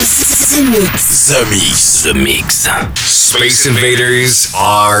The Mix. The Mix. The Mix. Space Invaders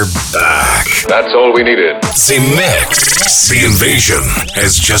are back. That's all we needed. The Mix. The invasion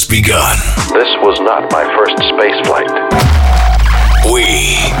has just begun. This was not my first space flight.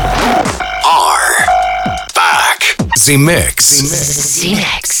 We are back. The Mix. The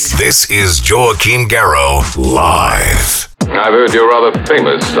Mix. This is Joachim Garraud live. I've heard you're rather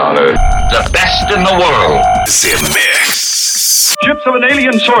famous, Arno. The best in the world. The Mix. Ships of an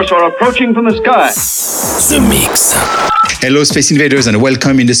alien source are approaching from the sky. The Mix. Hello, Space Invaders, and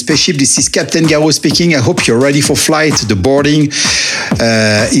welcome in the spaceship. This is Captain Garraud speaking. I hope you're ready for flight. The boarding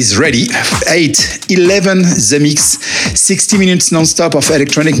is ready. 8:11, The Mix. 60 minutes non-stop of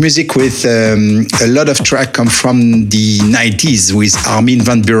electronic music with a lot of track come from the 90s with Armin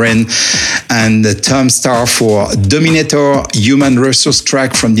van Buuren and Tom Starr for Dominator, Human Resource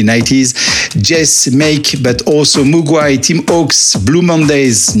track from the 90s. Jess Make, but also Mugwai, Tim Hawks, Blue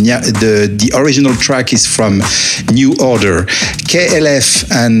Mondays. The original track is from New Order. KLF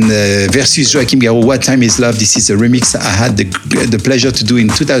and versus Joachim Garraud, What Time Is Love. This is a remix I had the pleasure to do in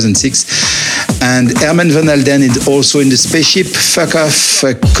 2006. And Herman van Alden is also in the spaceship. Fuck Off,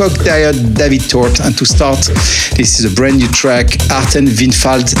 Cock Diet, David Tort. And to start, this is a brand new track, Arten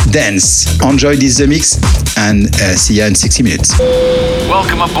Winfald Dance. Enjoy this mix and see you in 60 minutes.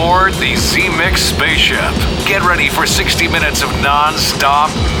 Welcome aboard the Z-Mix spaceship. Get ready for 60 minutes of non-stop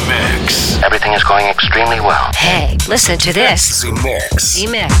mix. Everything is going extremely well. Hey, listen to this. The Mix.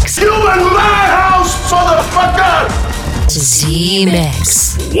 Z-Mix. Human madhouse, motherfucker!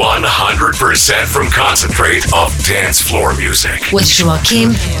 Z-Mix. 100% from concentrate of dance floor music. With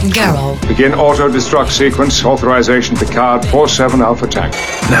Joachim Garraud. Begin auto-destruct sequence. Authorization Picard 47 Alpha Tank.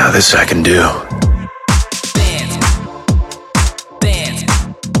 Now this I can do.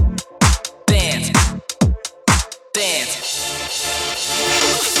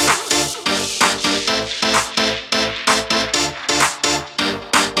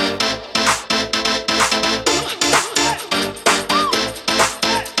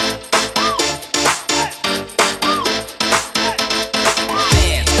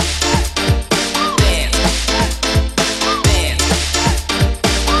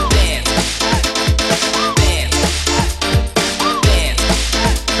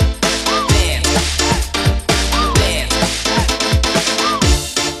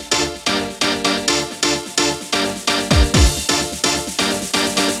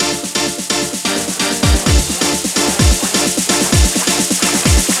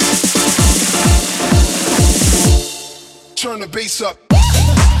 Turn the bass up.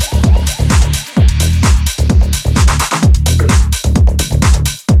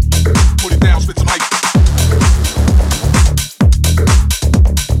 Put it down, spit some hype.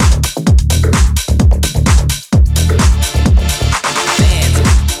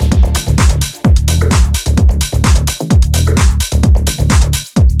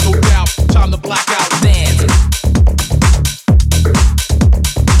 No doubt, time to black out.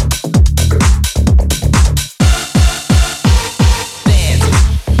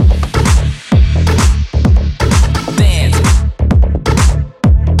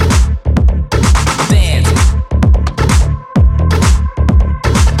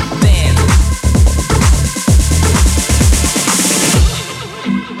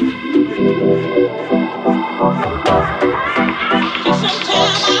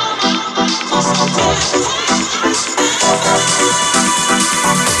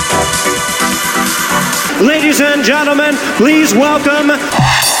 Ladies and gentlemen, please welcome The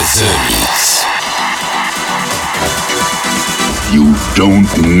Mix. You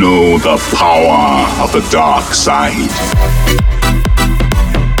don't know the power of the dark side.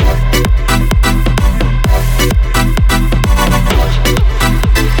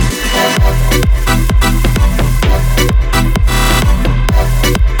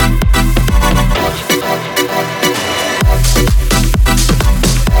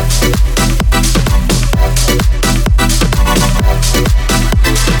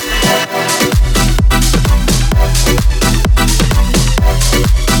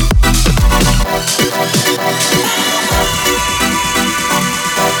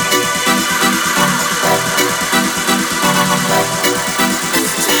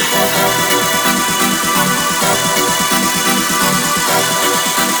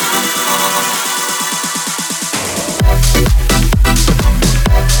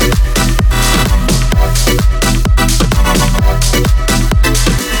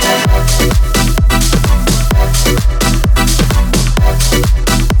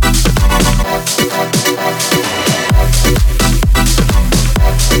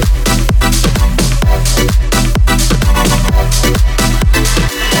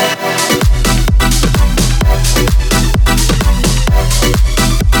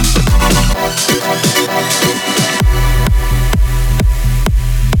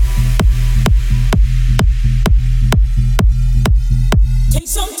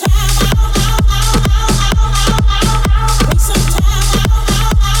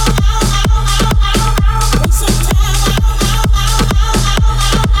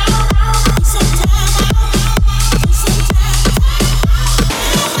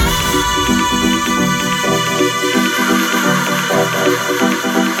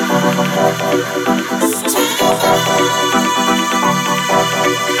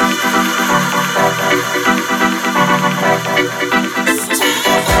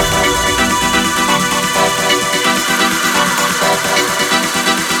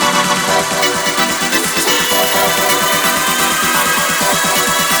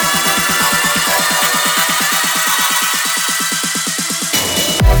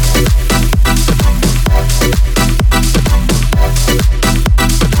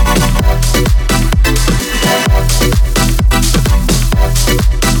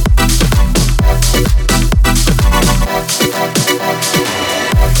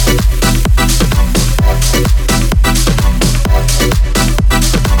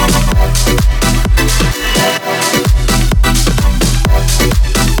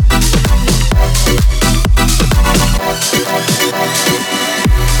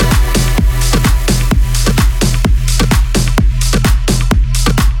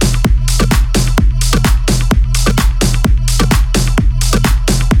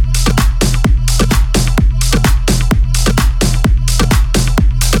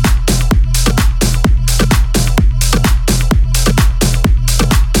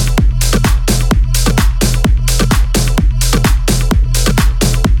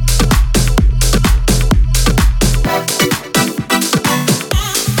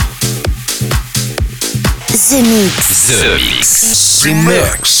 The Mix. The Mix. The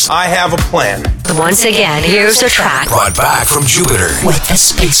Mix. I have a plan. Once again, here's a track Brought back from Jupiter. with a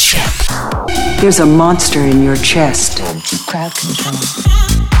spaceship. There's a monster in your chest. Crowd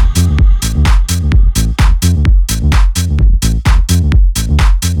control.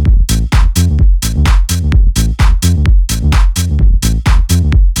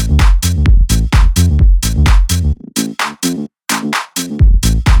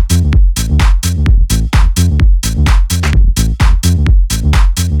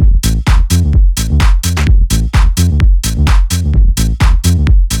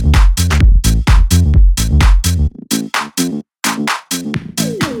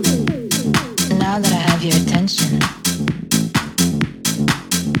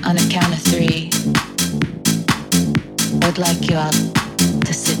 I'd like you all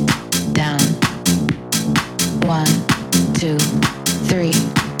to sit down. 1, 2, 3.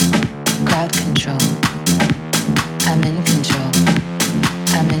 Crowd control. I'm in control.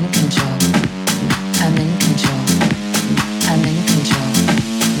 I'm in control. I'm in control. I'm in control.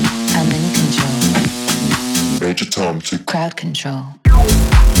 I'm in control. Major Tom to crowd control.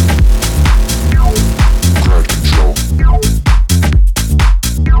 Crowd control.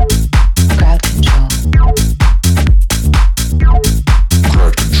 Crowd control.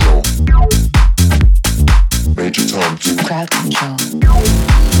 Crowd control. Major Tom to crowd control.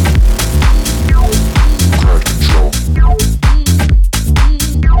 Crowd control.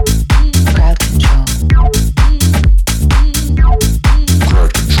 Crowd control.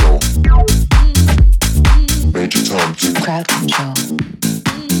 Crowd control. Major Tom to crowd control.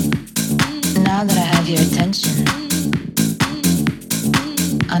 Now that I have your attention,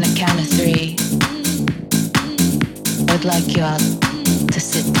 on a count of 3, I'd like you all to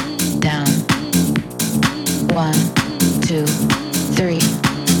sit down. 1, 2, 3.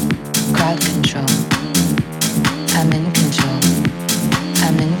 Crowd control. I'm in control.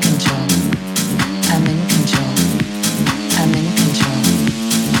 I'm in control. I'm in control. I'm in control.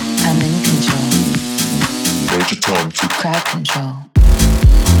 I'm in control. Major Tom to crowd control.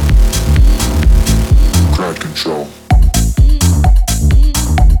 crowd control.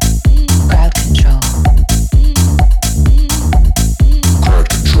 Crowd control. Crowd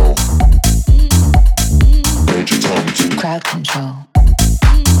control. Major Tom to Crowd control.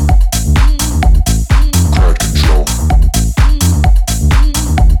 crowd control.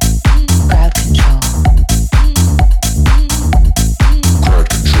 Crowd control. Crowd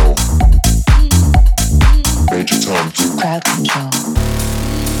control. Major Tom to Crowd control.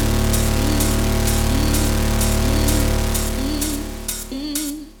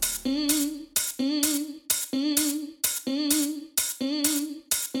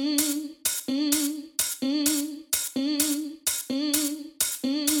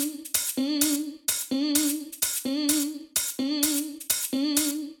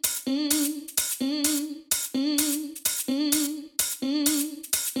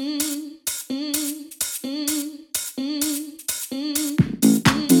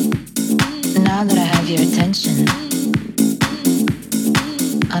 Now that I have your attention,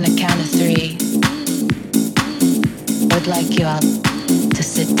 on a count of 3, I'd like you all to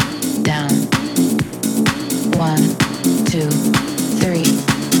sit down. 1, 2, 3.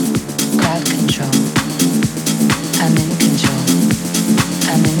 Crowd control. I'm in control.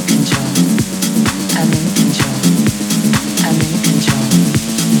 I'm in control. I'm in control. I'm in control.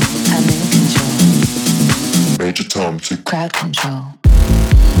 I'm in control. Major Tom to Crowd control.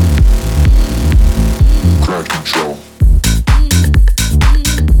 crowd control.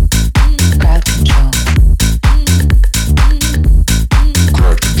 Crowd control.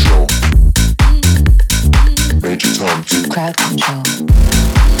 Crowd control. Major Tom to Crowd control.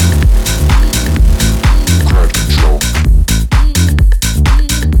 crowd control.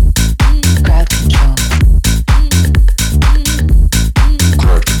 Crowd control.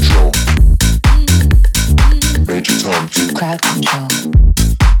 Crowd control. Major Tom to Crowd control.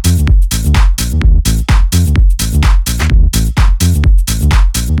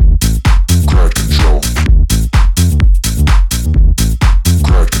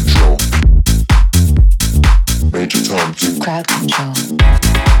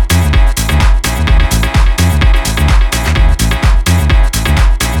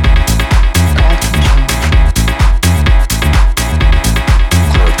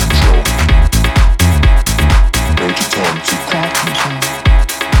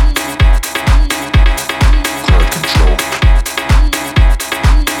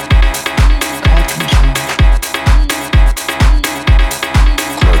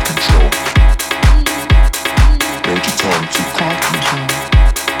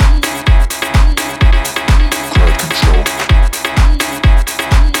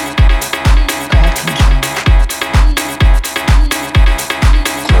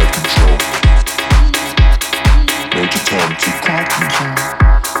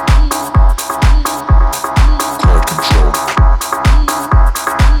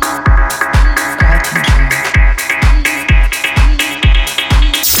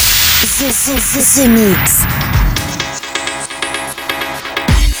 The Mix.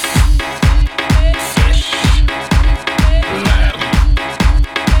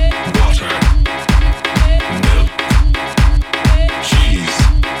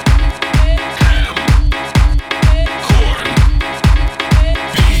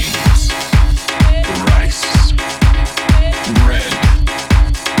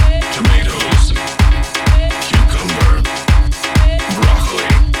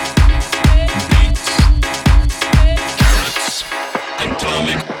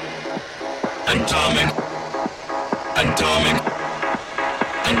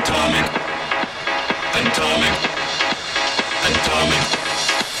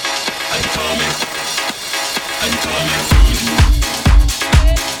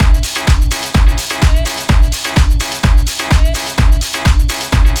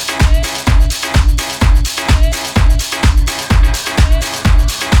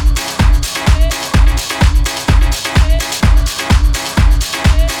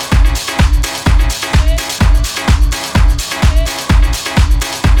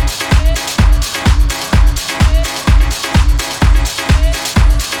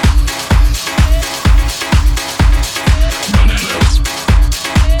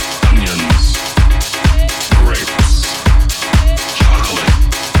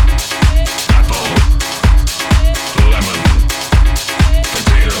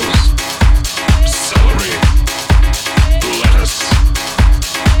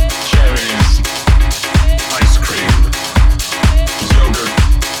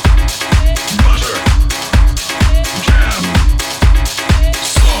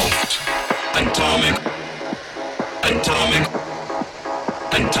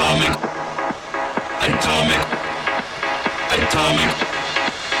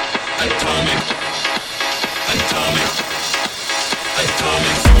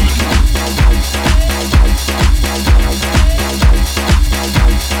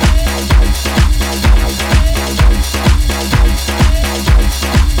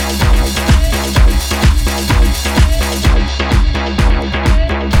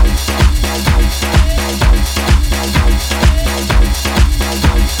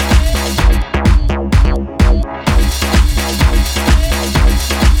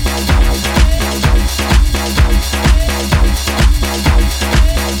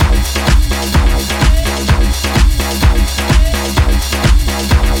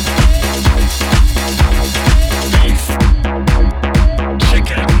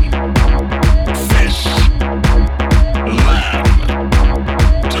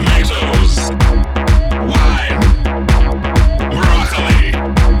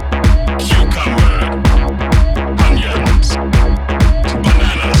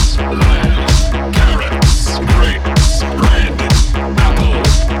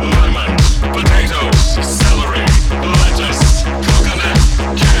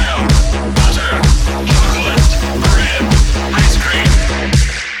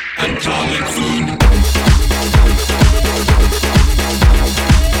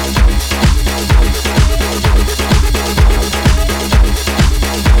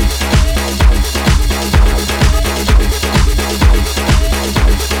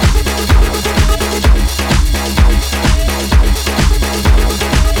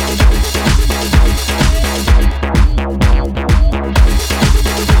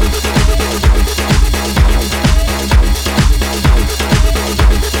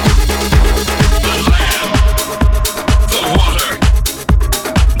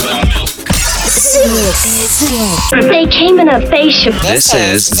 They came in a spaceship. This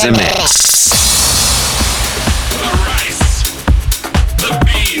is The Mix. The rice, the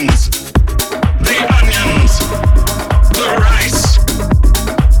beans, the onions, the rice,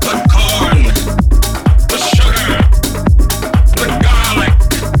 the corn, the sugar, the garlic,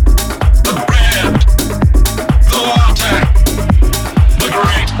 the bread, the water, the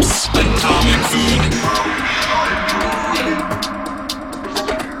grapes, atomic food.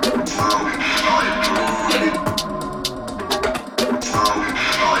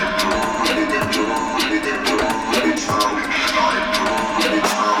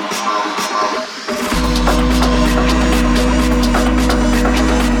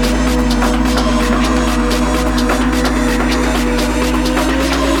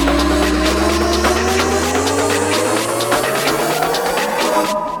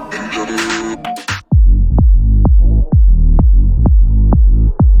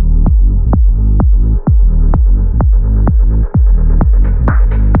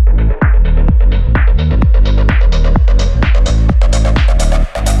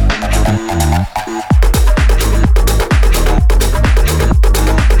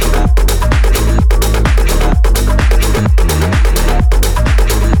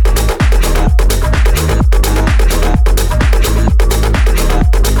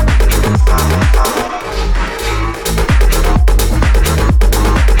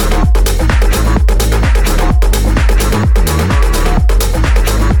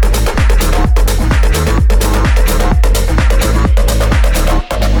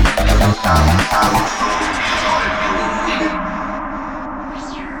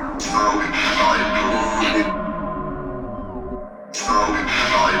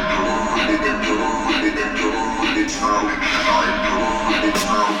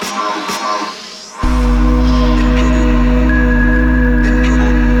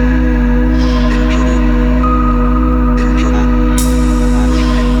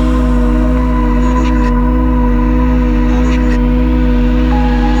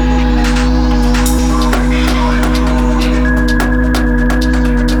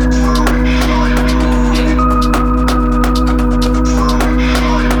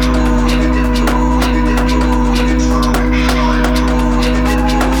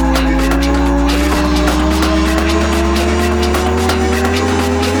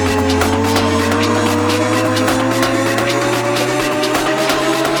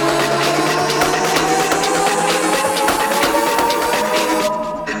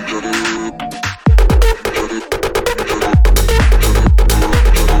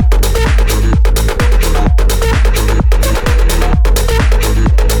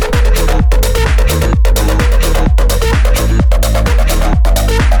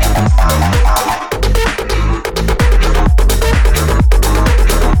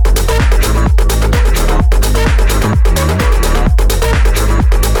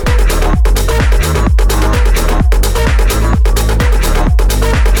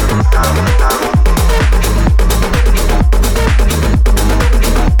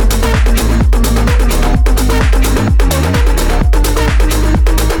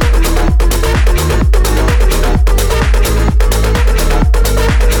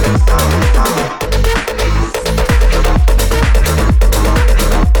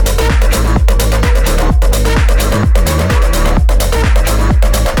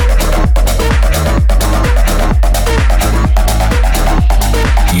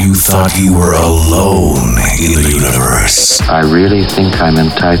 thought you were alone in the universe? I really think I'm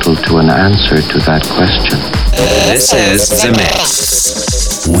entitled to an answer to that question. This is The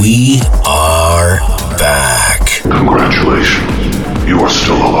Mix. We are back. Congratulations. You are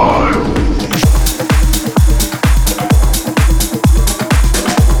still alive.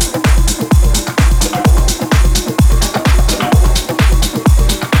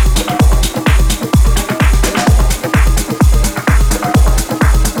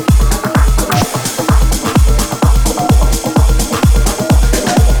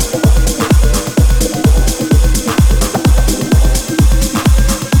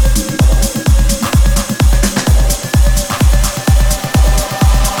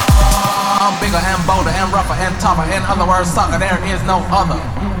 In other words, sucker, there is no other.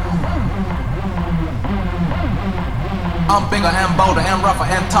 I'm bigger and bolder and rougher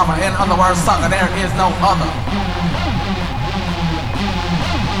and tougher. In other words, sucker, there is no other.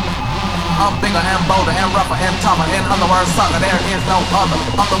 I'm bigger and bolder and rougher and tougher. In other words, sucker, there is no other.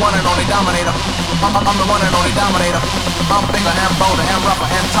 I'm the one and only dominator. I'm the one and only dominator. I'm bigger and bolder and rougher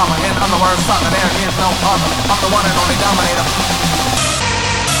and tougher. In other words, sucker, there is no other. I'm the one and only dominator.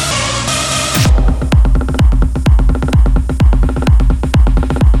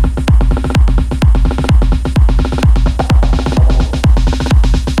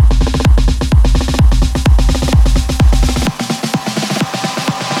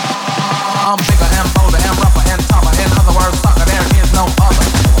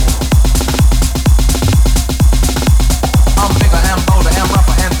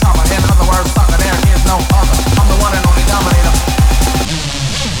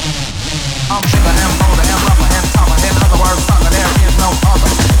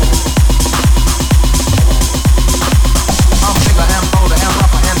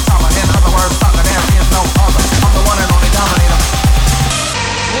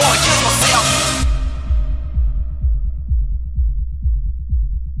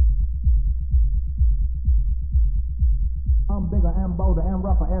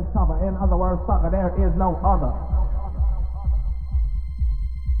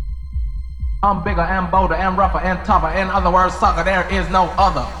 I'm bigger and bolder and rougher and tougher. In other words, sucker, there is no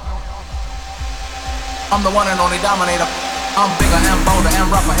other. I'm the one and only dominator. I'm bigger and bolder and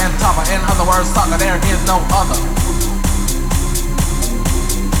rougher and tougher. In other words, sucker, there is no other.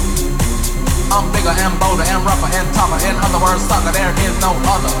 I'm bigger and bolder and rougher and tougher. In other words, sucker, there is no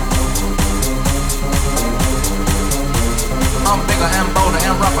other. I'm bigger and bolder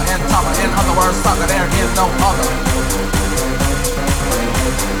and rougher and tougher. In other words, sucker, there is no other.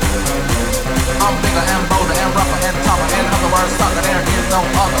 I'm bigger and bolder and rougher and tougher. In other words, sucker, there is no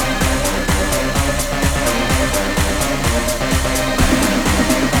other.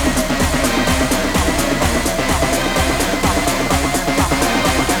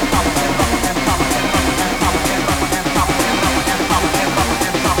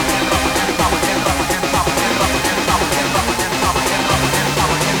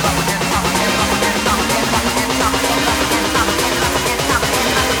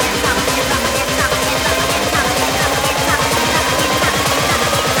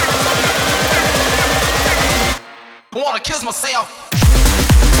 Kiss myself.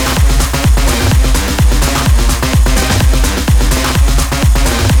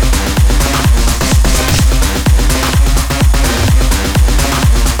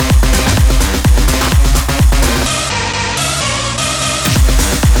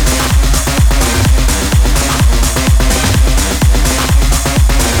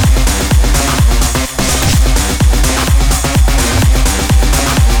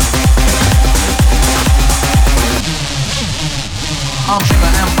 I'm bigger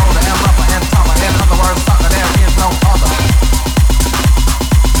and bolder and rougher and tougher. In other words, sucker, there is no other.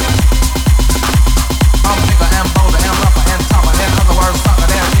 I'm bigger and bolder and rougher and tougher. In other words, sucker,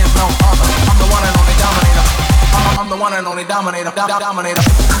 there is no other. I'm the one and only dominator. I'm the one and only dominator. Dominator.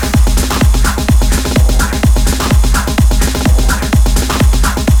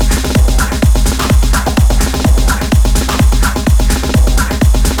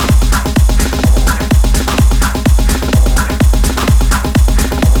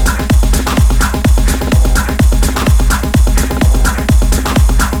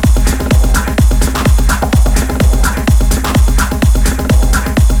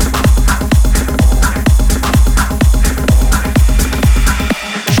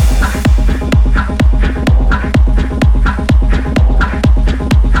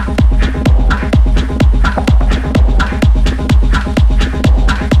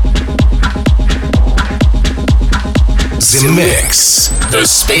 The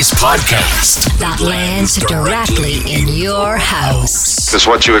Space Podcast that lands directly in your house. Is this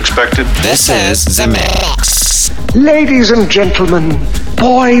what you expected? This is The Mix. Ladies and gentlemen,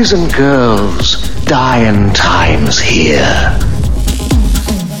 boys and girls, dying times here.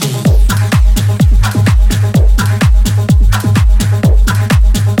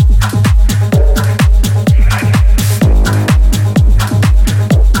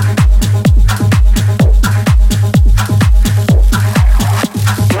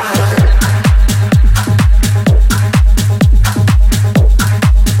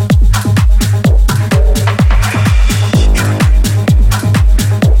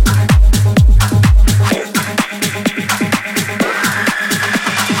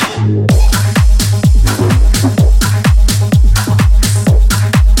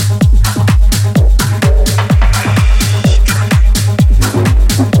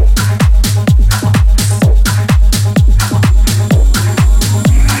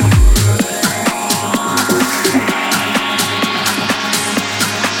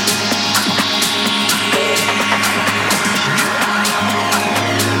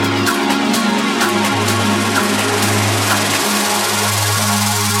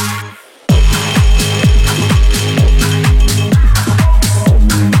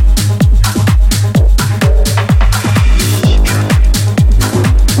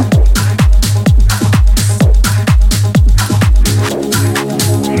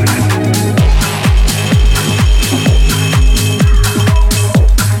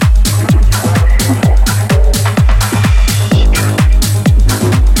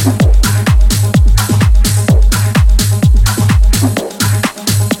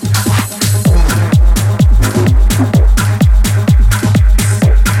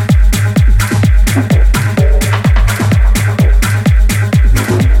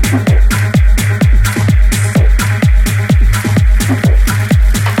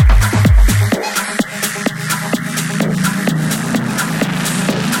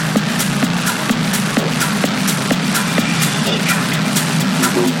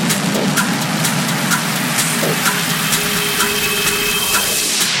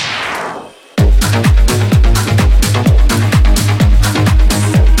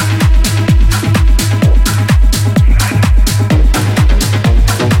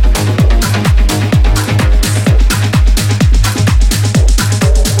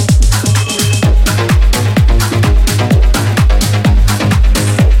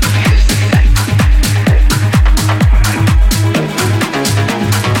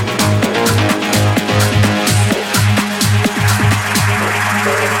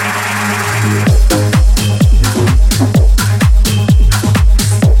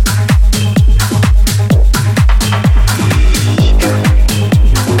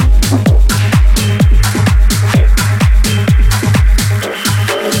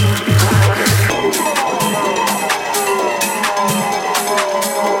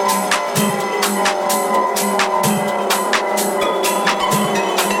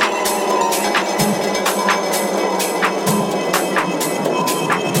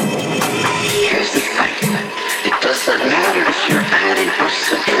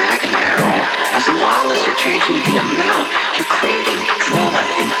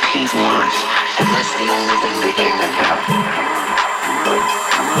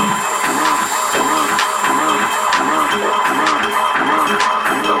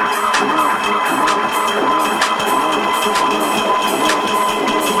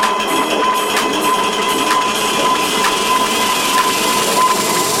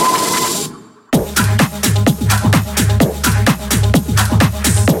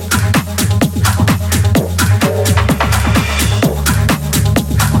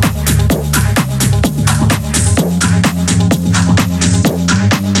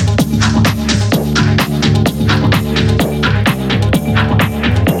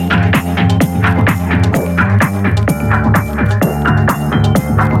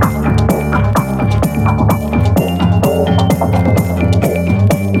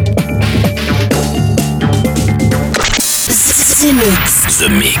 The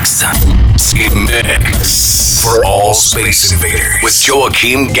Mix. Mix for all Space Invaders with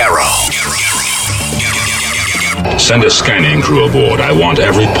Joachim Garraud. Send a scanning crew aboard. I want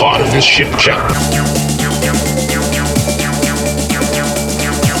every part of this ship checked.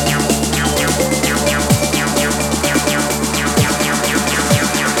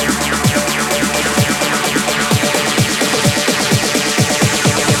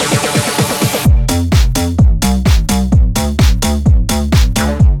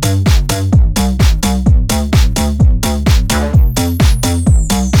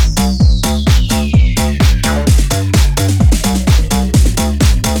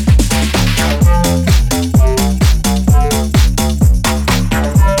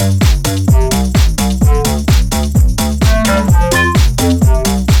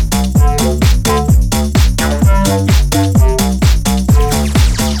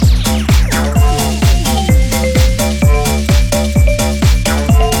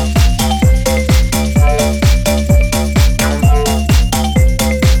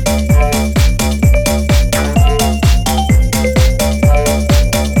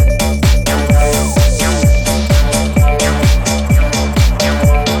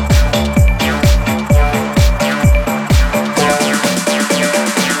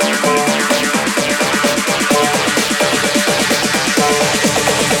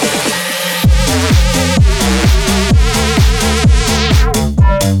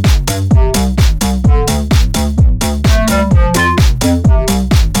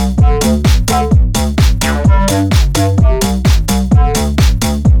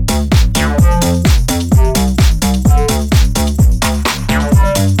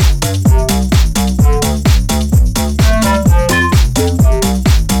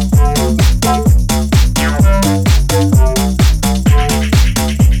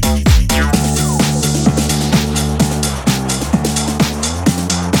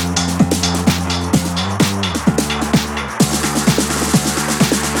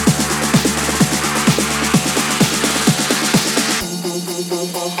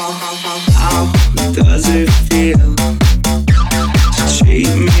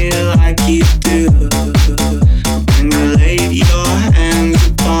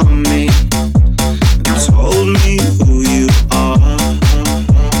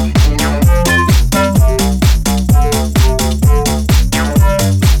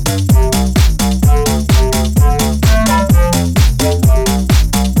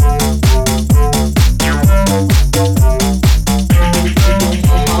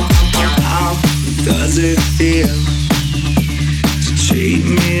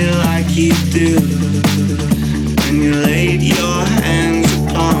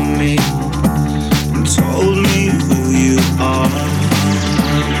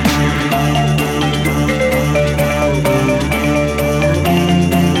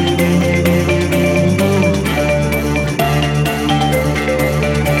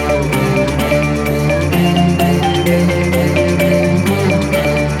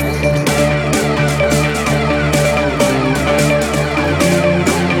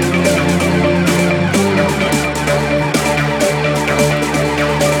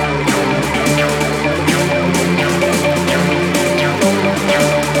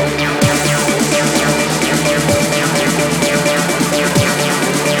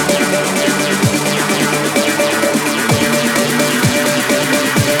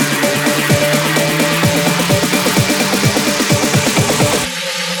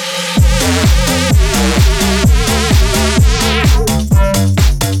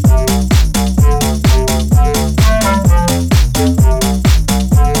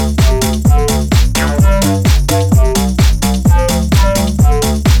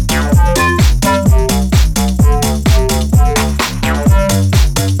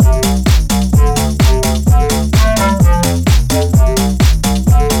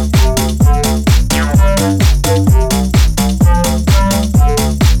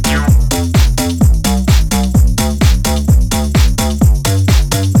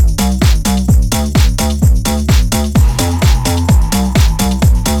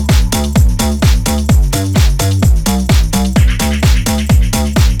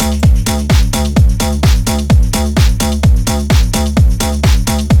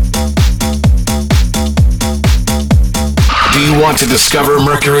 want to discover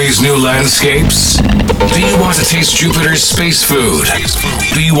Mercury's new landscapes? Do you want to taste Jupiter's space food?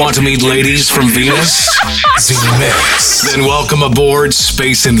 Do you want to meet ladies from Venus? Z-Mix. Then welcome aboard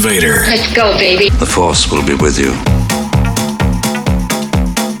Space Invader. Let's go, baby. The Force will be with you.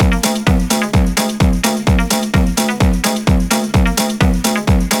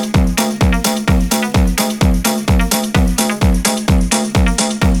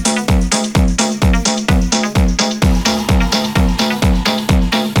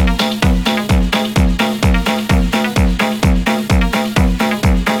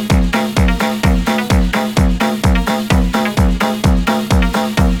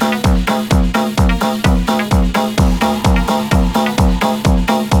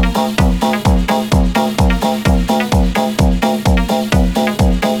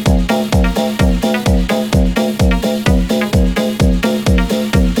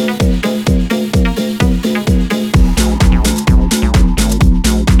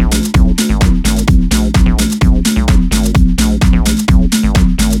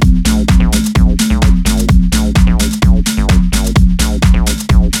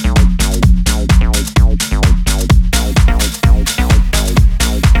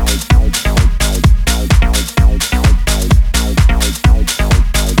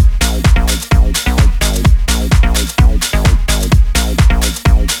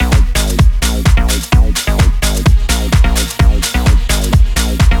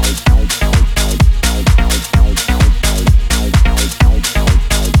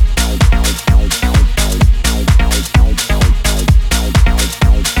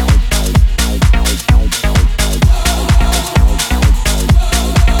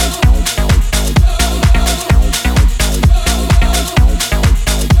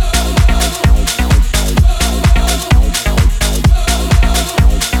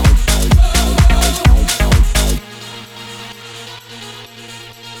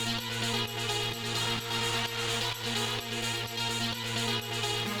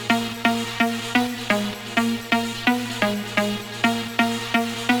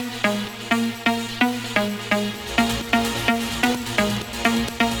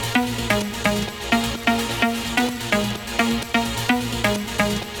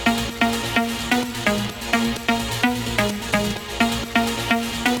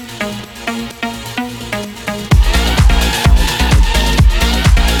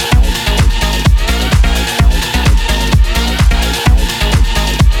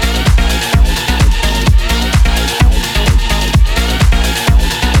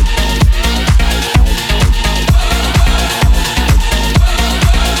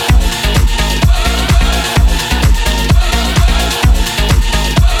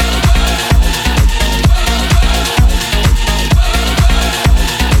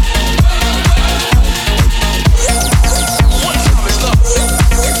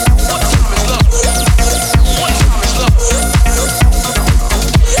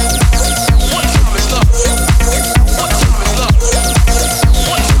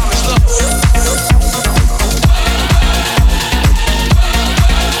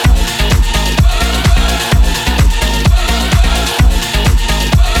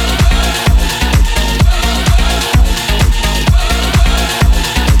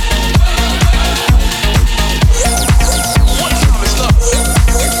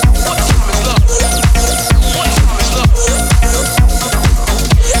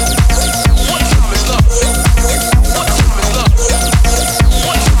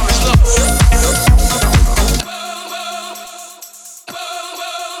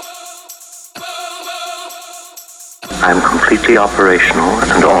 I'm completely operational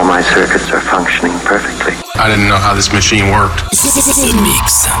and all my circuits are functioning perfectly. I didn't know how this machine worked. The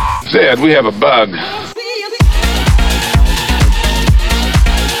Mix. Zed, we have a bug.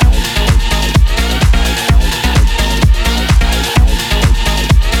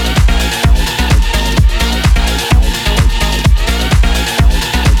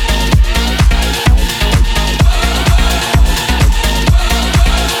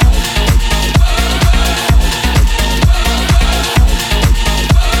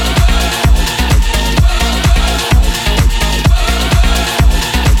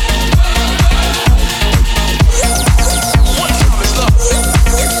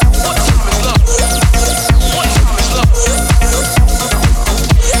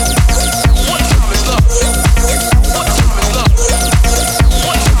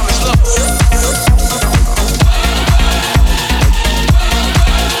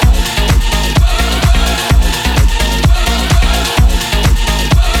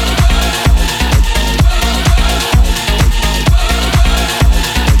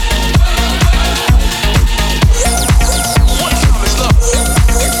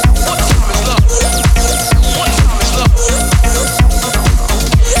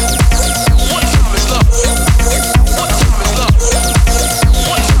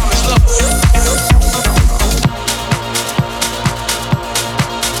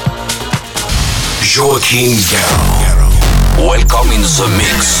 Joaquin Garrow. Welcome in the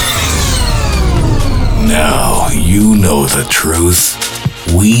mix. Now you know the truth.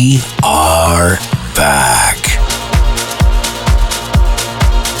 We are back.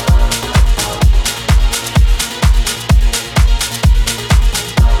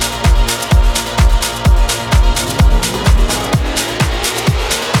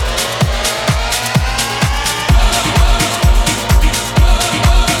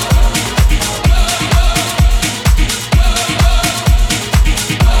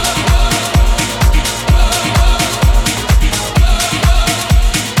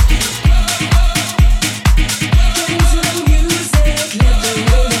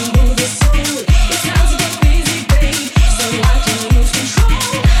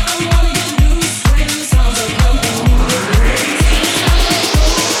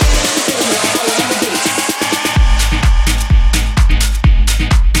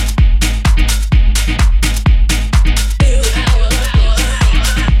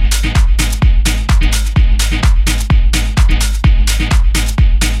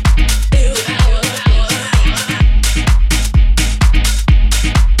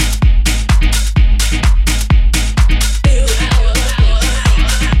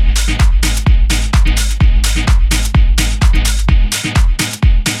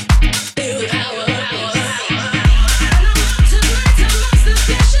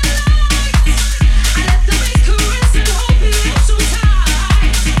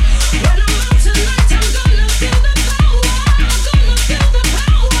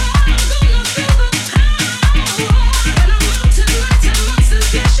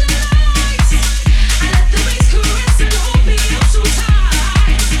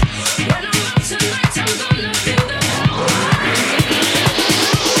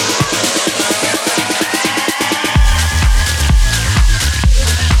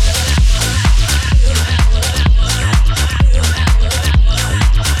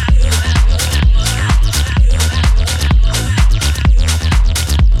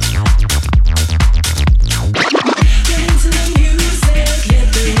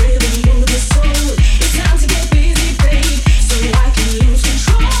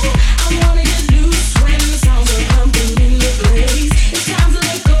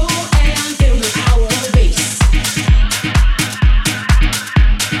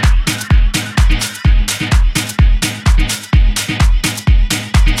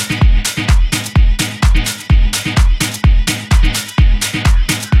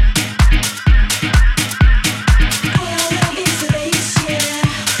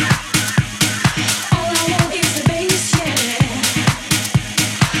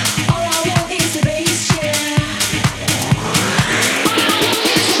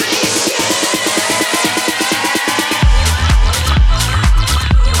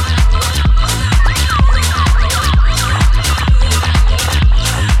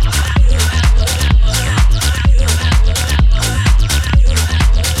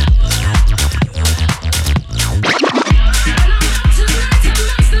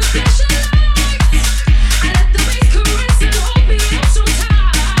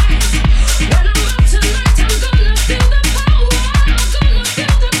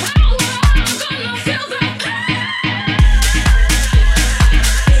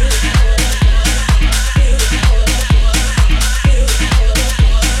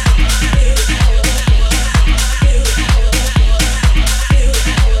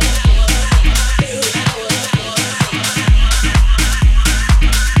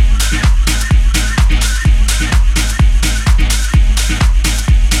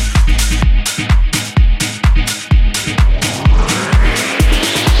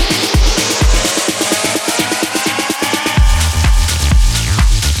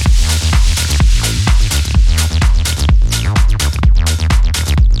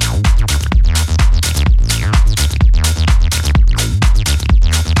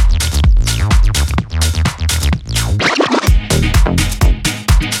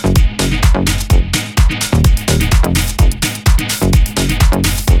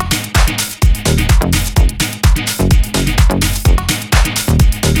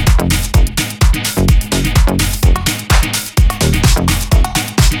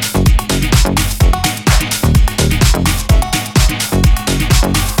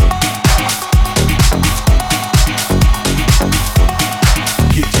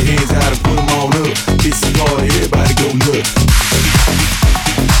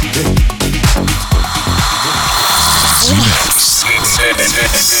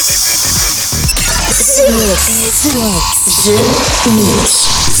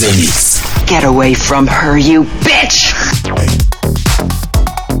 The Mix. Get away from her, you bitch!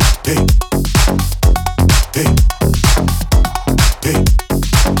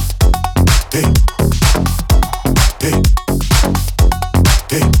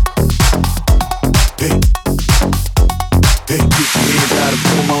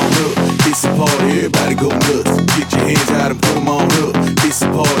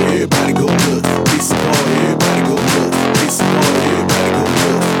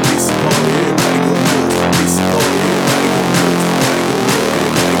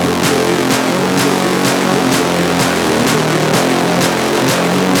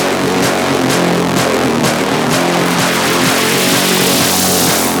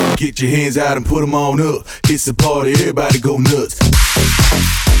 Get your hands out and put them on up. It's a party, everybody go nuts.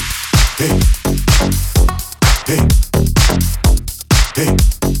 Hey, hey, hey, hey,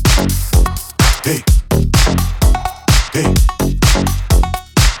 hey, hey, hey,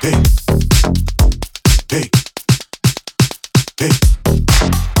 hey, hey, hey,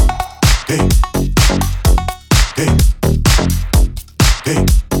 hey, hey,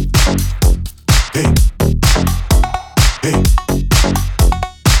 hey.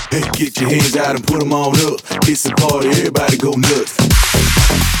 Hey, get your hands out and put them on up. It's a party, everybody go nuts.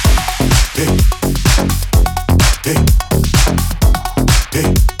 Hey, hey, hey,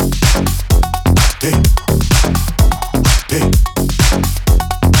 hey, hey, hey, hey,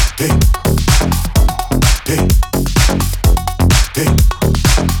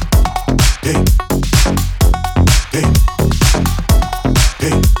 hey, hey,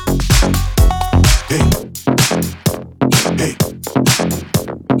 hey, hey, hey.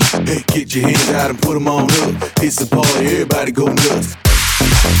 Hey, get your hands out and put them on up. It's a party, everybody go nuts.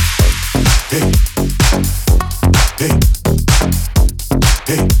 Hey, hey, hey,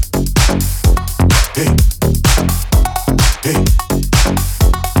 hey, hey, hey,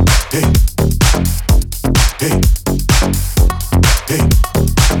 hey, hey,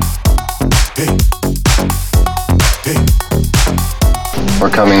 hey, hey. We're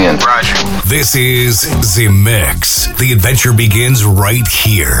coming in. Roger. This is The Mix. The adventure begins right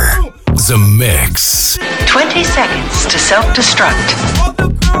here. The Mix. 20 seconds to self-destruct.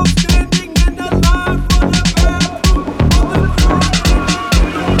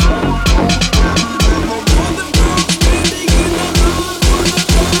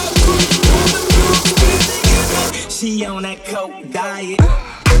 She on that coke diet.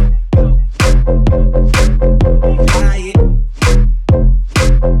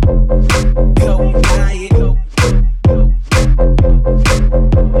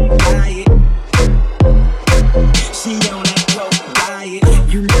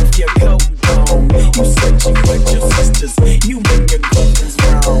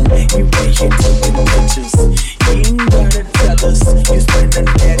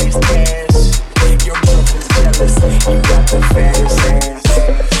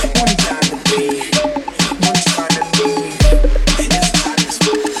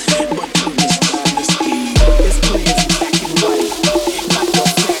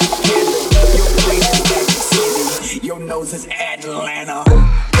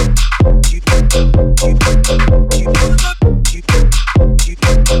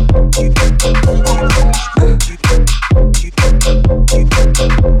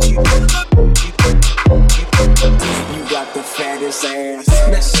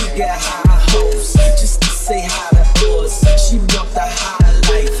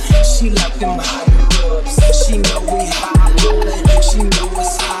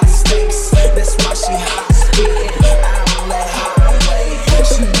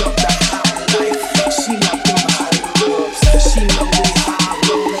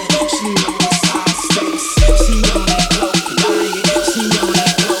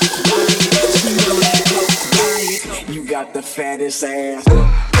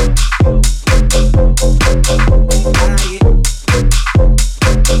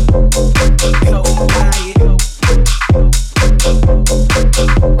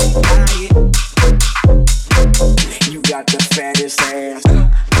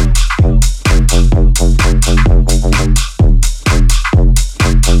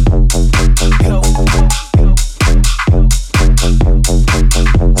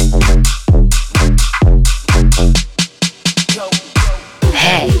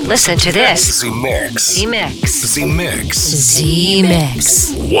 Listen to this. Z-Mix. Z-Mix. Z-Mix.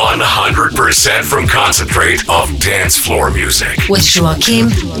 Z-Mix. 100% from concentrate of dance floor music. With Joachim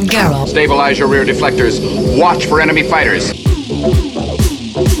Garraud. Stabilize your rear deflectors. Watch for enemy fighters.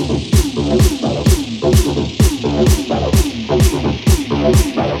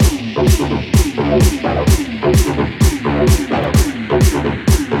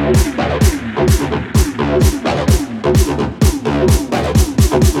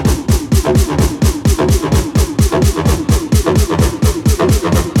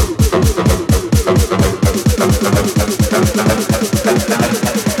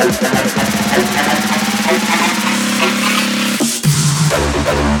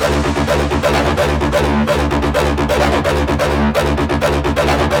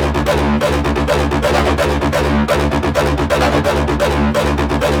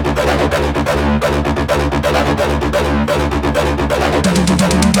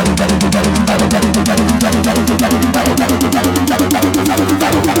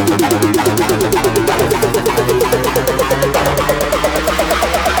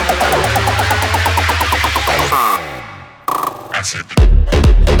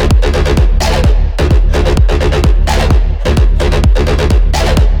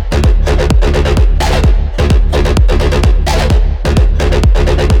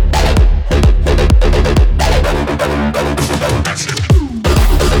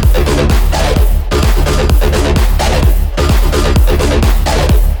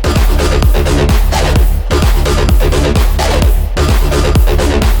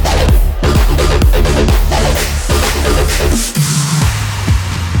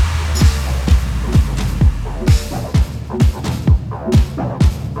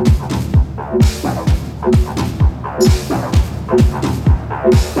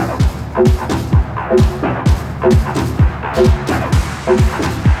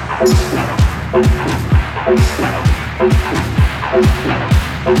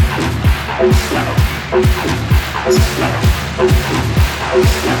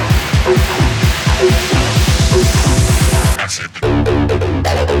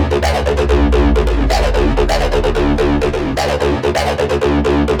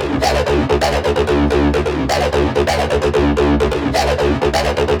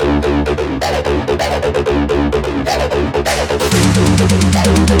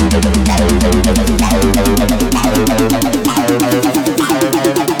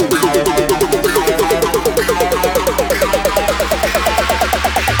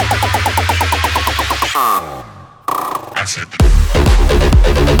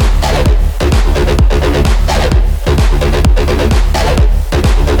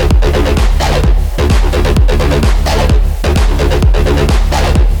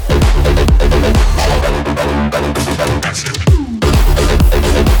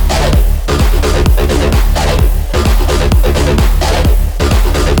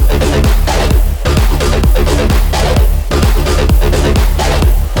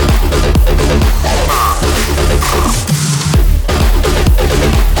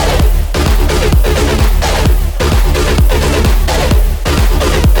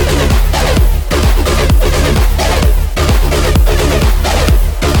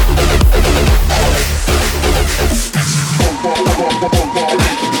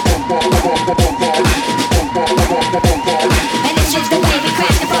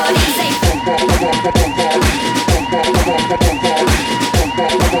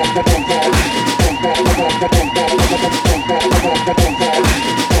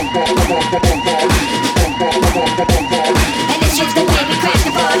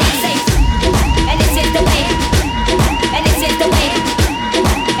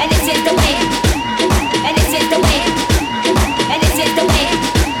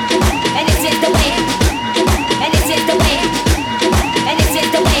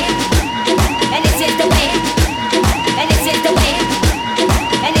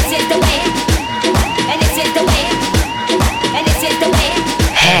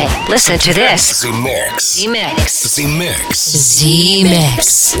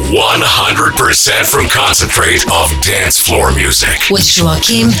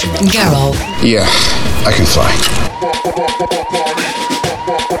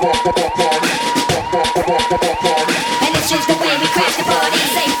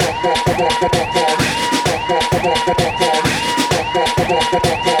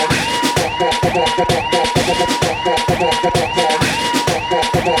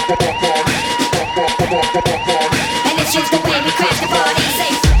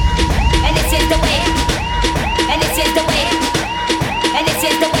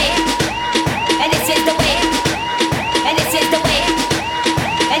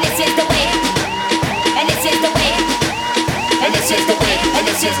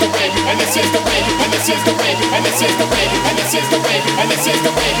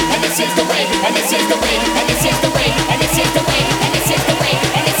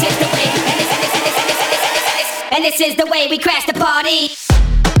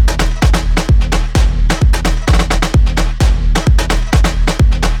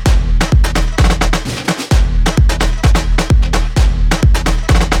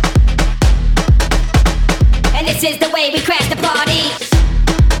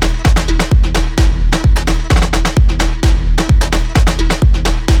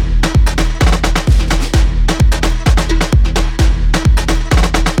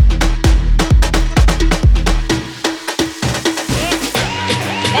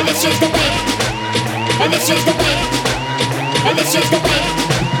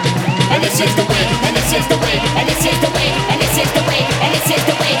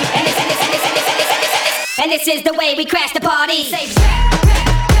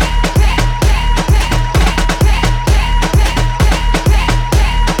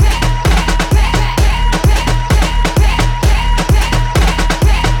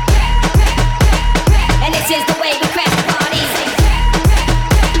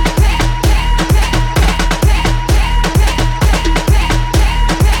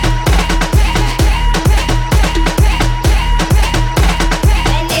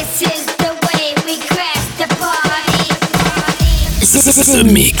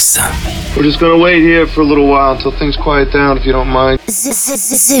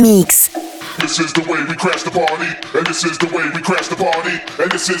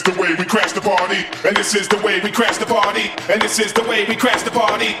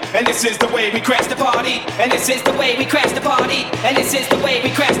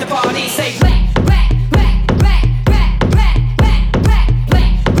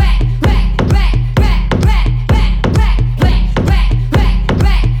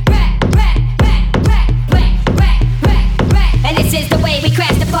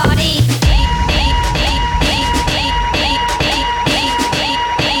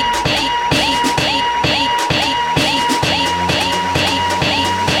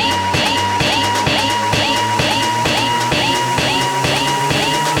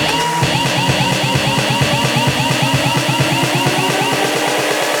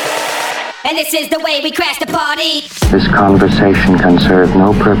 this is the way we crash the party. This conversation can serve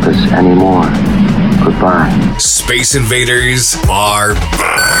no purpose anymore. Goodbye. Space Invaders are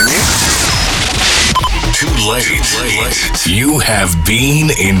back. Too late. You have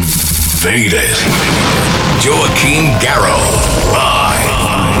been invaded. Joachim Garraud,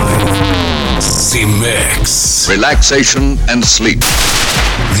 live. Z-Mix. Relaxation and sleep.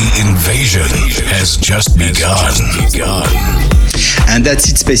 The invasion has just begun. And that's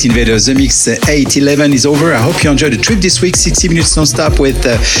it, Space Invaders. The Mix 811 is over. I hope you enjoyed the trip this week. 60 minutes non-stop with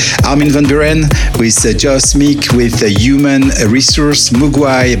Armin van Buuren, with Joss Meek, with Human Resource,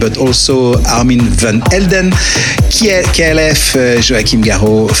 Mugwai, but also Armin van Helden, KLF, Joachim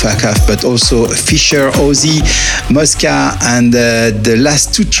Garraud, Fakaf, but also Fisher, Ozzy, Mosca, and the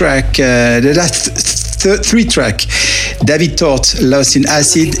last three track, David Tort, Lost in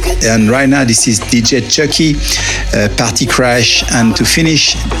Acid, and right now this is DJ Chucky, Party Crash, and to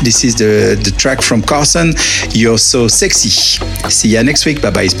finish, this is the track from Carson, You're So Sexy. See ya next week.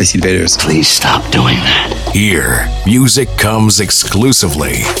 Bye-bye, Space Invaders. Please stop doing that. Here, music comes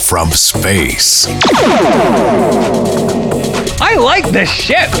exclusively from space. I like this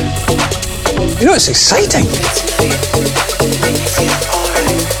ship. You know, it's exciting.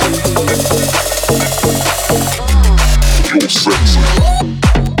 You're sexy.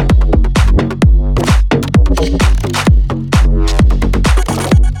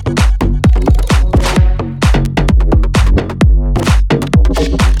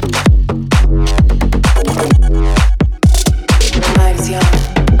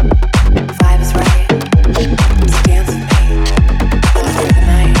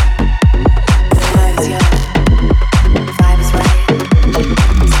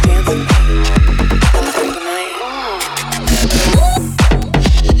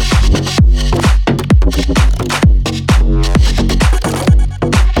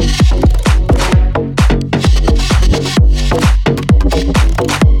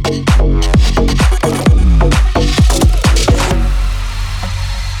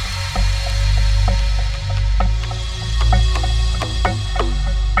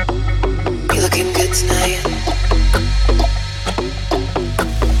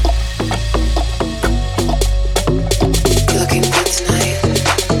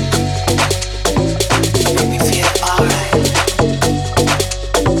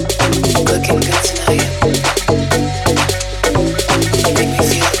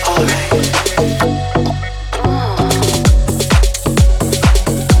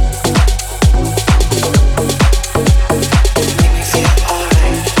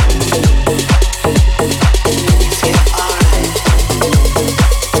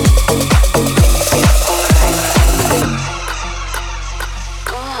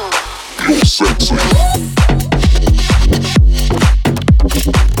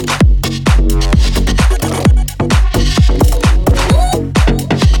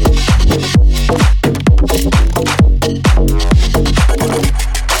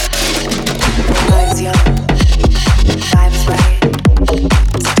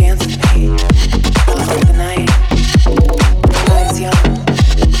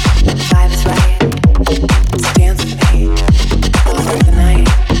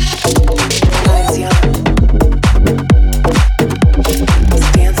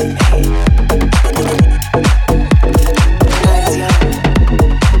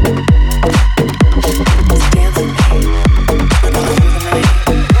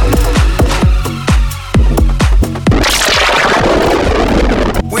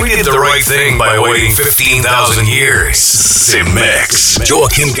 By waiting 15,000 years. Z-Mix.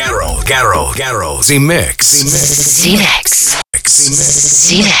 Joachim Garraud. Z-Mix. Z-Mix.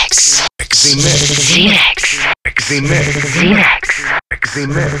 Z-Mix. Z-Mix. Z-Mix.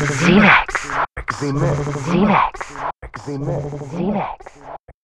 Z-Mix.